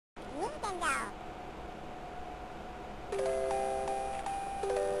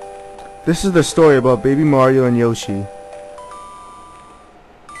This is the story about Baby Mario and Yoshi.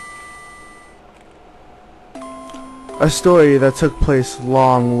 A story that took place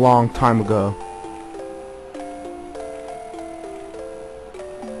long time ago.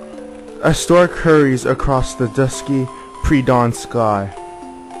 A stork hurries across the dusky pre-dawn sky.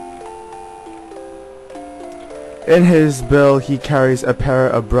 In his bill he carries a pair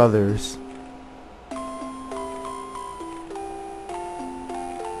of brothers.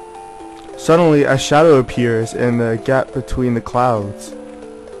 Suddenly a shadow appears in the gap between the clouds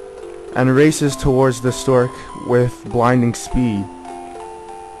and races towards the stork with blinding speed.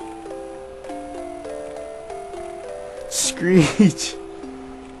 Screech!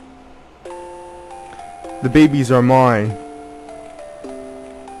 The babies are mine.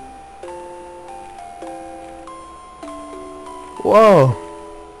 Whoa!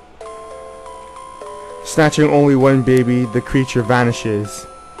 Snatching only one baby, the creature vanishes.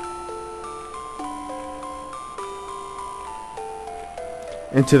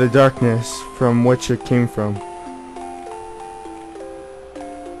 Into the darkness from which it came from.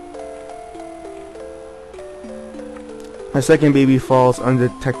 A second baby falls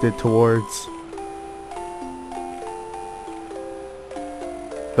undetected towards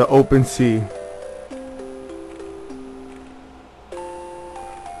the open sea.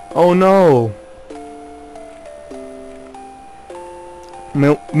 Oh no!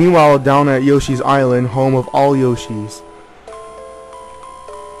 Meanwhile, down at Yoshi's Island, home of all Yoshis,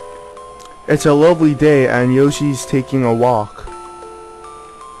 it's a lovely day and Yoshi's taking a walk.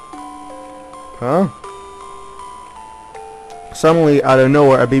 Huh? Suddenly, out of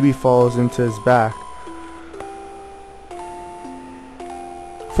nowhere, a baby falls into his back.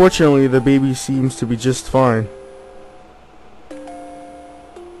 Fortunately, the baby seems to be just fine.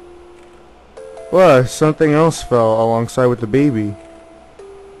 What? Something else fell alongside with the baby.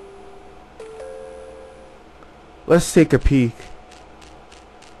 Let's take a peek.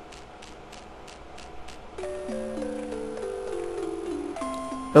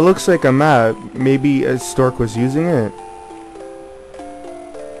 It looks like a map. Maybe a stork was using it.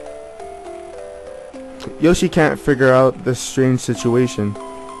 Yoshi can't figure out this strange situation.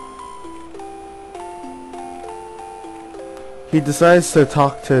 He decides to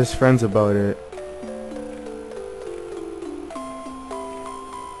talk to his friends about it.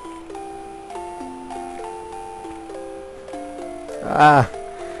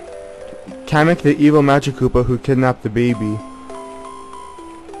 Kamek, the evil Magic Koopa who kidnapped the baby,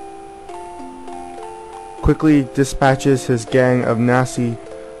 quickly dispatches his gang of nasty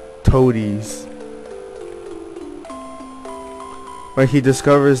toadies when he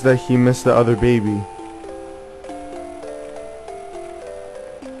discovers that he missed the other baby.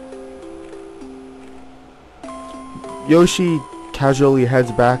 Yoshi casually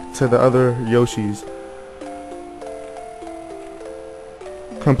heads back to the other Yoshis,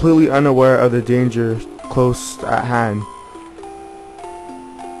 completely unaware of the danger close at hand.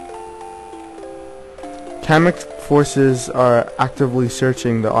 Kamek's forces are actively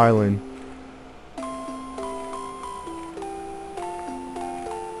searching the island.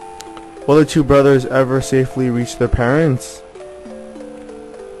 Will the two brothers ever safely reach their parents?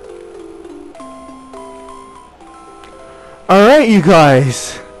 Alright, you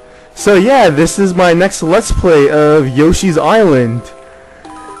guys. So yeah, this is my next Let's Play of Yoshi's Island.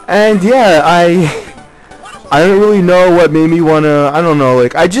 And yeah, I don't really know what made me wanna, I don't know,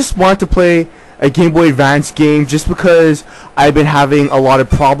 like, I just want to play a Game Boy Advance game just because I've been having a lot of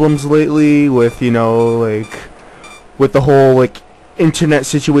problems lately with, you know, like, with the whole, like, internet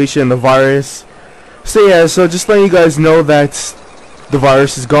situation, the virus. So yeah, so just letting you guys know that the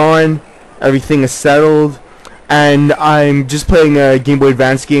virus is gone, everything is settled, and I'm just playing a Game Boy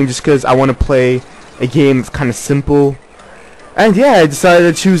Advance game just because I want to play a game that's kind of simple. And yeah, I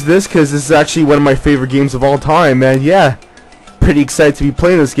decided to choose this because this is actually one of my favorite games of all time, and yeah, pretty excited to be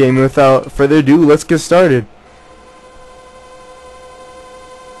playing this game. And without further ado, let's get started.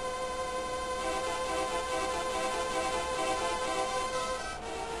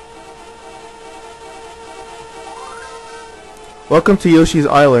 Welcome to Yoshi's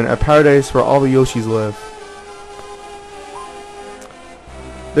Island, a paradise where all the Yoshis live.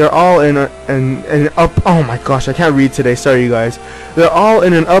 They're all in an oh my gosh, I can't read today, sorry you guys. They're all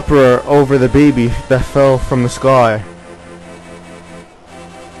in an uproar over the baby that fell from the sky.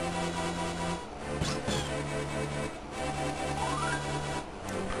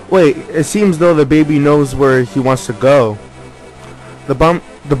 Wait, it seems though the baby knows where he wants to go. The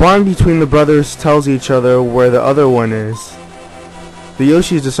bond between the brothers tells each other where the other one is. the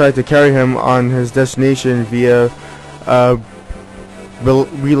Yoshis decide to carry him on his destination via a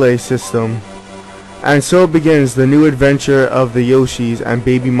relay system. And so begins the new adventure of the Yoshis and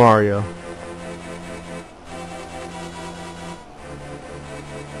Baby Mario.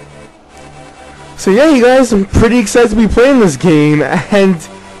 So yeah, you guys, I'm pretty excited to be playing this game, and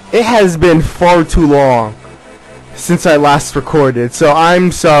it has been far too long since I last recorded. So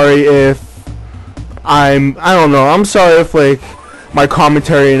I'm sorry if I don't know, I'm sorry if like my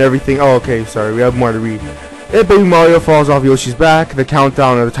commentary and everything. Oh, okay, sorry, we have more to read. If Baby Mario falls off Yoshi's back, the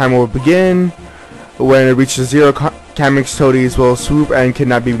countdown of the timer will begin. When it reaches 0, Kamek's toadies will swoop and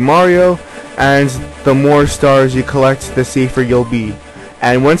kidnap Baby Mario, and the more stars you collect, the safer you'll be.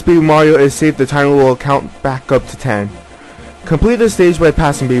 And once Baby Mario is safe, the timer will count back up to 10. Complete the stage by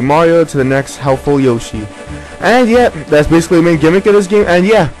passing Baby Mario to the next helpful Yoshi. And yeah, that's basically the main gimmick of this game. And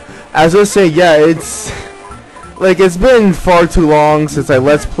yeah, as I was saying, yeah, it's been far too long since I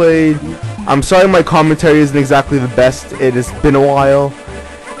Let's Played. I'm sorry my commentary isn't exactly the best. It has been a while.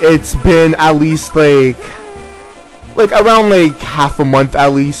 It's been at least like around like half a month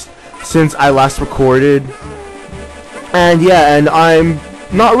at least since I last recorded. And yeah, and I'm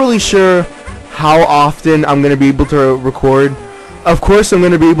not really sure how often I'm going to be able to record. Of course I'm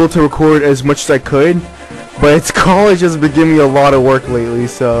going to be able to record as much as I could, but college has been giving me a lot of work lately,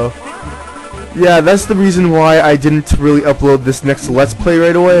 so yeah, that's the reason why I didn't really upload this next Let's Play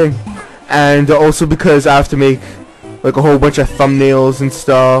right away. And also because I have to make like a whole bunch of thumbnails and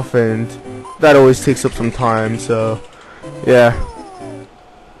stuff, and that always takes up some time, so yeah.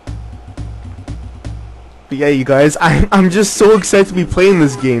 But yeah, you guys, I'm just so excited to be playing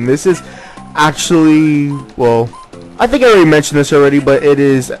this game. This is actually, well, I think I already mentioned this already, but it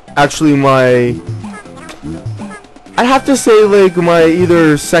is actually my, I'd have to say like my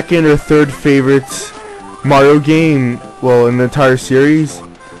either second or third favorite Mario game, well, in the entire series.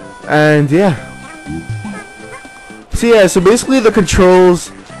 And yeah. So yeah, so basically the controls,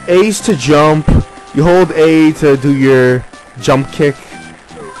 A is to jump, you hold A to do your jump kick,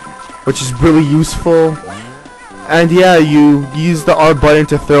 which is really useful. And yeah, you use the R button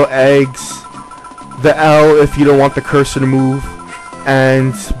to throw eggs, the L if you don't want the cursor to move,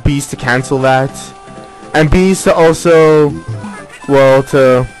 and B is to cancel that, and B is to also, well,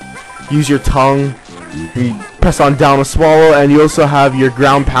 to use your tongue. You press on down to swallow, and you also have your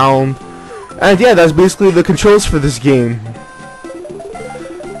ground pound. And yeah, that's basically the controls for this game.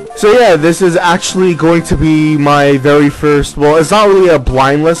 So yeah, this is actually going to be my very first, well, it's not really a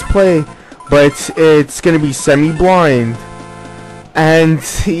blind Let's Play, but it's going to be semi-blind. And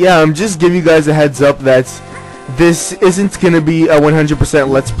yeah, I'm just giving you guys a heads up that this isn't going to be a 100%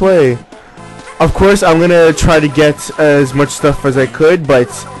 Let's Play. Of course, I'm going to try to get as much stuff as I could, but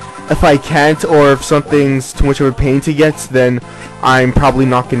if I can't, or if something's too much of a pain to get, then I'm probably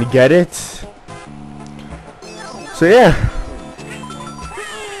not going to get it. So yeah.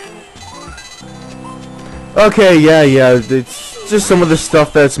 Okay, yeah, it's just some of the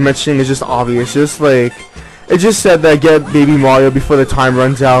stuff that's mentioning is just obvious. Just like, it just said that get Baby Mario before the time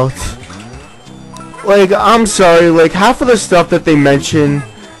runs out. Like, I'm sorry, like, half of the stuff that they mention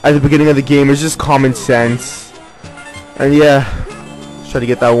at the beginning of the game is just common sense. And yeah, let's try to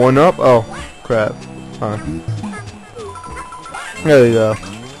get that one up. Oh, crap. Huh. There we go.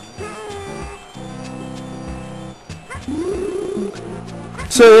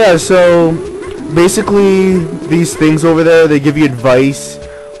 So yeah, so basically these things over there, they give you advice,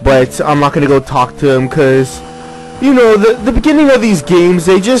 but I'm not gonna go talk to them because, you know, the beginning of these games,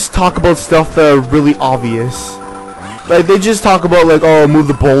 they just talk about stuff that are really obvious. Like, they just talk about like, oh, move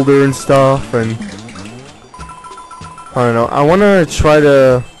the boulder and stuff, and I don't know. I wanna try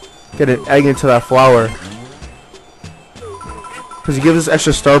to get an egg into that flower because it gives us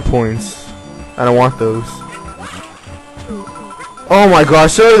extra star points. I don't want those. Oh my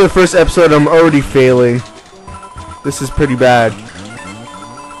gosh, sorry, the first episode I'm already failing. This is pretty bad.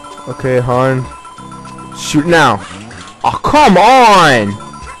 Okay, Han. Shoot now. Oh, come on!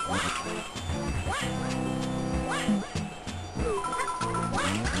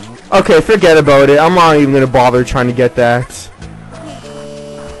 Okay, forget about it. I'm not even gonna bother trying to get that.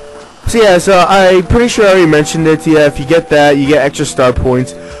 So yeah, so I'm pretty sure I already mentioned it. Yeah, if you get that, you get extra star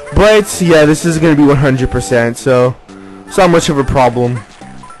points. But yeah, this is gonna be 100%, so it's not much of a problem.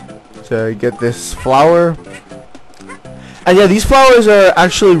 So get this flower. And yeah, these flowers are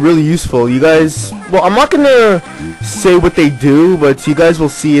actually really useful. You guys, well, I'm not gonna say what they do, but you guys will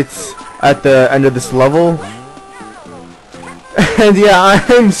see it at the end of this level. And yeah,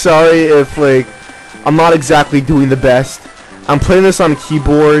 I'm sorry if like I'm not exactly doing the best. I'm playing this on a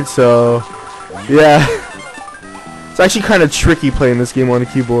keyboard, so yeah. It's actually kind of tricky playing this game on the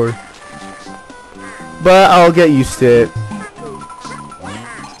keyboard. But I'll get used to it.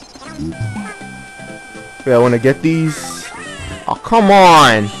 Yeah, I want to get these. Oh, come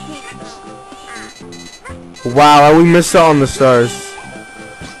on! Wow, we missed out on the stars.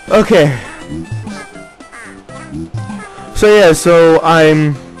 Okay. So yeah,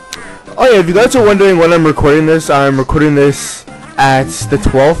 oh yeah, if you guys are wondering when I'm recording this at the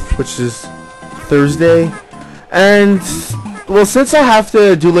 12th, which is Thursday. And, well, since I have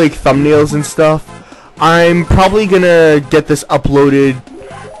to do, like, thumbnails and stuff, I'm probably gonna get this uploaded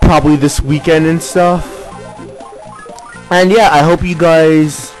probably this weekend and stuff. And yeah, I hope you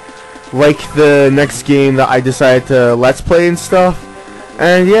guys like the next game that I decided to let's play and stuff.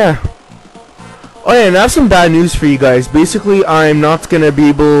 And yeah. Oh yeah, and I have some bad news for you guys. Basically, I'm not gonna be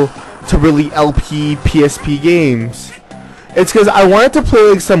able to really LP PSP games. It's because I wanted to play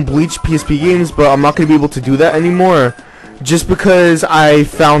like some Bleach PSP games, but I'm not gonna be able to do that anymore. Just because I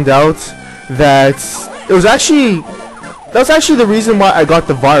found out that that was actually the reason why I got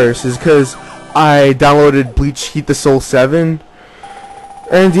the virus, is because I downloaded Bleach Heat the Soul 7.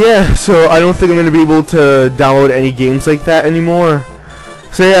 And yeah, so I don't think I'm gonna be able to download any games like that anymore.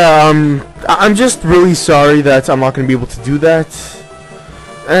 So yeah, I'm just really sorry that I'm not gonna be able to do that.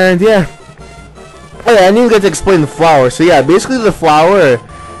 And yeah. Oh yeah, I didn't even get to explain the flower. So yeah, basically the flower,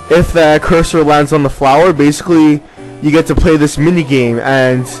 if the cursor lands on the flower, basically you get to play this mini game,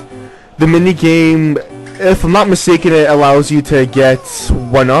 and the mini game, if I'm not mistaken, it allows you to get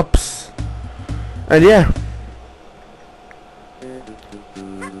 1-ups. And yeah.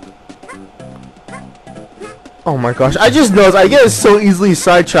 Oh my gosh, I just noticed I get so easily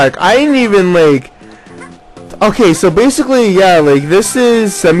sidetracked. I didn't even like. Okay, so basically, yeah, like this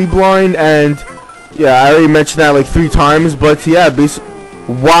is semi-blind, and yeah, I already mentioned that like 3 times, but yeah,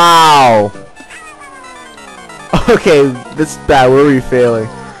 wow. Okay, that's bad. Where were you failing?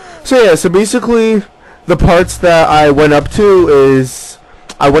 So yeah, so basically, the parts that I went up to is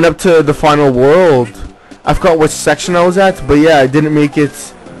I went up to the final world. I forgot which section I was at, but yeah, I didn't make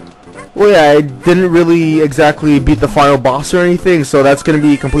it. Well, yeah, I didn't really exactly beat the final boss or anything, so that's gonna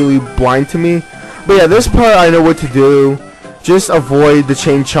be completely blind to me. But yeah, this part I know what to do. Just avoid the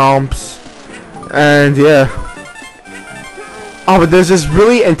chain chomps. And yeah. Oh, but there's this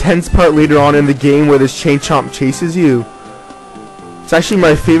really intense part later on in the game where this chain chomp chases you. It's actually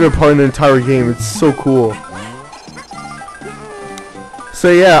my favorite part in the entire game. It's so cool.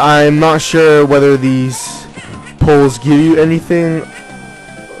 So yeah, I'm not sure whether these poles give you anything.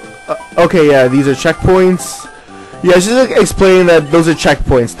 Okay, yeah, these are checkpoints. Yeah, just like explaining that those are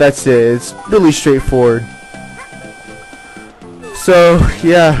checkpoints. That's it. It's really straightforward. So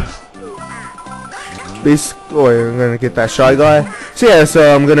yeah. Oh, I'm gonna get that shy guy. So yeah,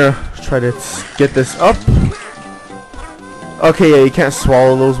 so I'm gonna try to get this up. Okay, yeah, you can't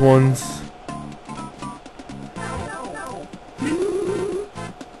swallow those ones.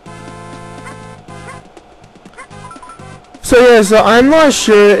 So yeah, so I'm not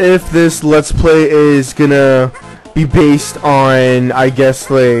sure if this Let's Play is gonna be based on, I guess,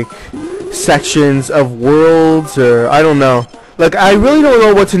 like, sections of worlds, or I don't know. Like, I really don't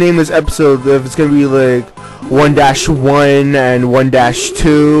know what to name this episode, if it's gonna be like 1-1 and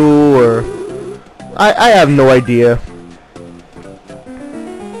 1-2, or I have no idea.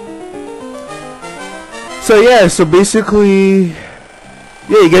 So yeah, so basically,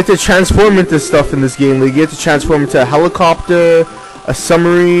 yeah, you get to transform into stuff in this game. Like, you get to transform into a helicopter, a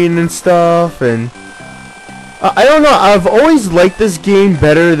submarine and stuff, and I don't know, I've always liked this game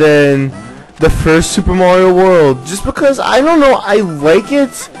better than the first Super Mario World, just because, I don't know, I like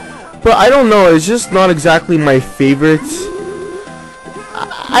it, but I don't know, it's just not exactly my favorite.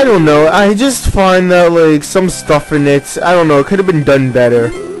 I don't know, I just find that, like, some stuff in it, I don't know, it could have been done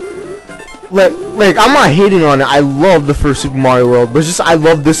better. Like, I'm not hating on it, I love the first Super Mario World, but just, I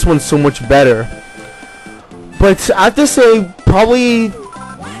love this one so much better. But I have to say, probably,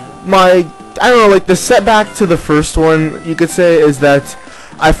 I don't know, like, the setback to the first one, you could say, is that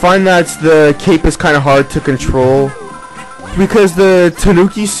I find that the cape is kind of hard to control, because the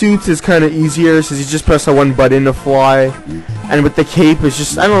Tanuki suit is kind of easier, since you just press the one button to fly, and with the cape, it's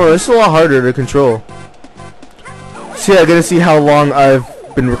just, I don't know, it's a lot harder to control. So yeah, I'm gonna see how long I've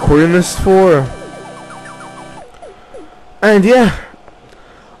been recording this for, and yeah,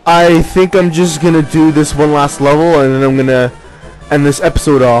 I think I'm just gonna do this one last level, and then I'm gonna end this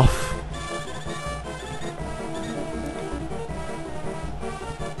episode off.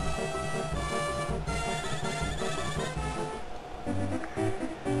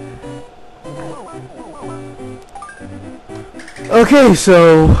 Okay,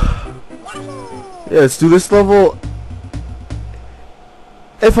 so yeah, let's do this level.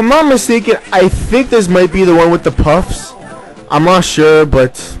 if I'm not mistaken, I think this might be the one with the puffs. I'm not sure,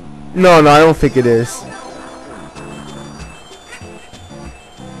 but no, I don't think it is.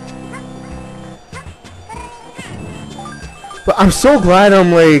 But I'm so glad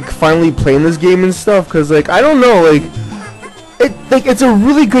I'm like finally playing this game and stuff, cause like I don't know, it's a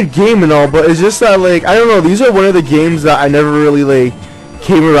really good game and all, but it's just that like I don't know, these are one of the games that I never really like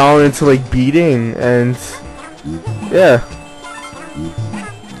came around into like beating, and yeah,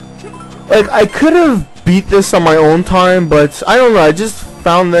 like I could have beat this on my own time, but I don't know, I just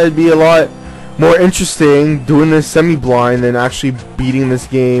found that it'd be a lot more interesting doing this semi-blind than actually beating this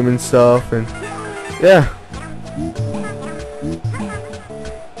game and stuff, and yeah.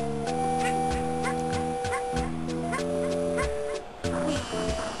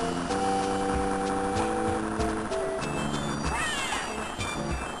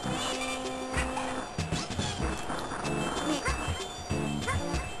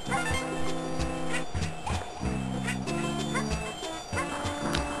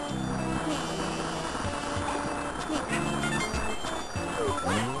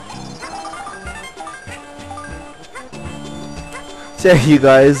 Yeah, you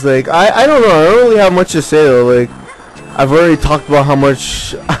guys, like, I don't know, I don't really have much to say though, like, I've already talked about how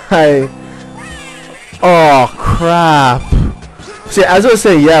much oh, crap. See, as I was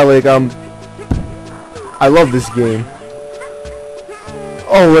saying, yeah, like, I love this game.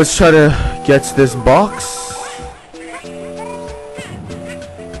 Oh, let's try to get to this box.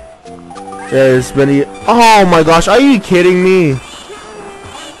 Yeah, there's many, oh my gosh, are you kidding me?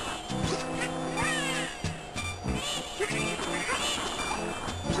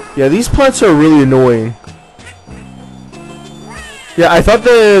 Yeah, these plants are really annoying. Yeah, I thought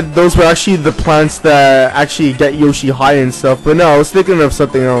that those were actually the plants that actually get Yoshi high and stuff, but no, I was thinking of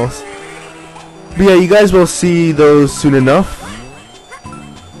something else. But yeah, you guys will see those soon enough.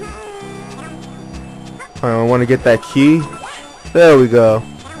 I want to get that key. There we go.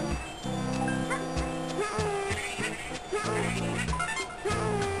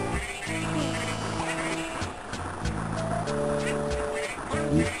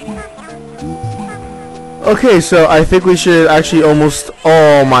 Okay, so I think we should actually almost,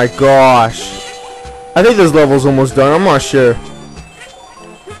 oh my gosh, I think this level's almost done, I'm not sure.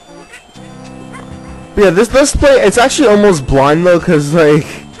 But yeah, this Let's Play, it's actually almost blind though, cause like,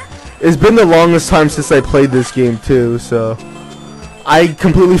 it's been the longest time since I played this game too, so I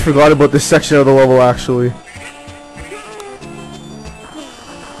completely forgot about this section of the level actually.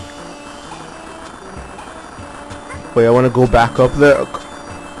 Wait, I want to go back up there.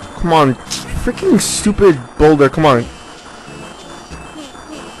 Come on, freaking stupid boulder, come on.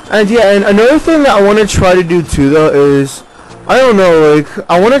 And yeah, and another thing that I want to try to do too though is, I don't know, like,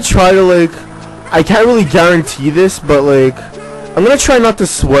 I want to try to like, I can't really guarantee this, but like, I'm going to try not to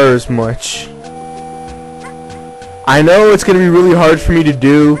swear as much. I know it's going to be really hard for me to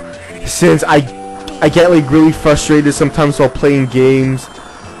do, since I get like really frustrated sometimes while playing games.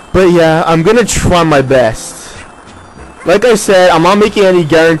 But yeah, I'm going to try my best. Like I said, I'm not making any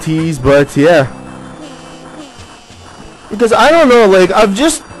guarantees, but yeah. Because I don't know, like,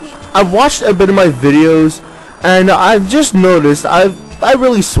 I've watched a bit of my videos, and I've just noticed I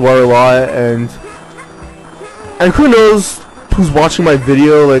really swear a lot, and who knows who's watching my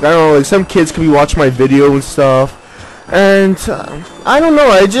video. Like, I don't know, like, some kids could be watching my video and stuff, and I don't know,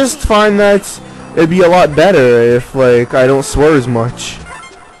 I just find that it'd be a lot better if, like, I don't swear as much.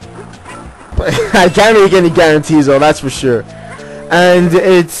 I can't make any guarantees though, that's for sure. And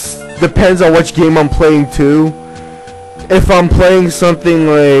it depends on which game I'm playing too. If I'm playing something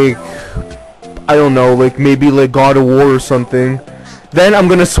like, I don't know, like maybe like God of War or something, then I'm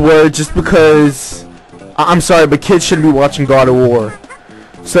gonna swear just because, I'm sorry, but kids shouldn't be watching God of War.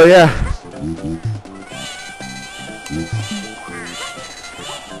 So yeah.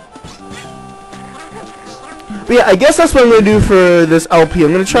 But yeah, I guess that's what I'm gonna do for this LP.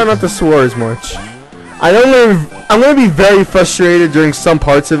 I'm gonna try not to swear as much. I'm gonna be very frustrated during some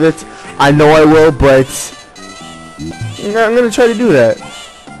parts of it. I know I will, but I'm gonna try to do that.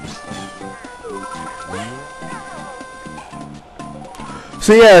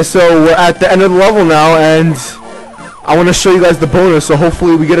 So yeah, so we're at the end of the level now, and I want to show you guys the bonus. So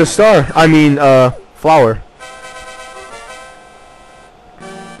hopefully we get a star. I mean, flower.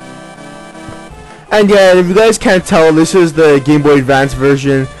 And yeah, if you guys can't tell, this is the Game Boy Advance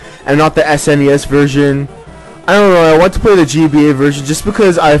version and not the SNES version. I don't know, I want to play the GBA version just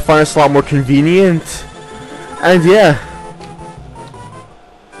because I find it's a lot more convenient. And yeah.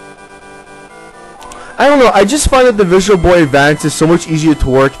 I don't know, I just find that the Visual Boy Advance is so much easier to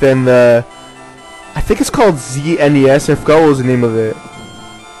work than the, I think it's called ZNES, I forgot what was the name of it.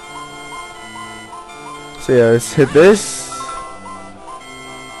 So yeah, let's hit this.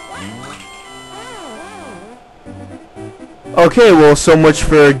 Okay, well, so much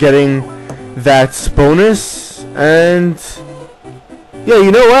for getting that bonus. And yeah,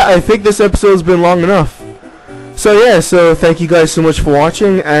 you know what? I think this episode's been long enough. So yeah, so thank you guys so much for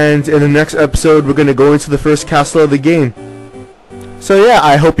watching, and in the next episode we're gonna go into the first castle of the game. So yeah,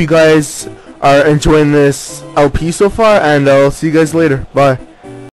 I hope you guys are enjoying this LP so far, and I'll see you guys later. Bye.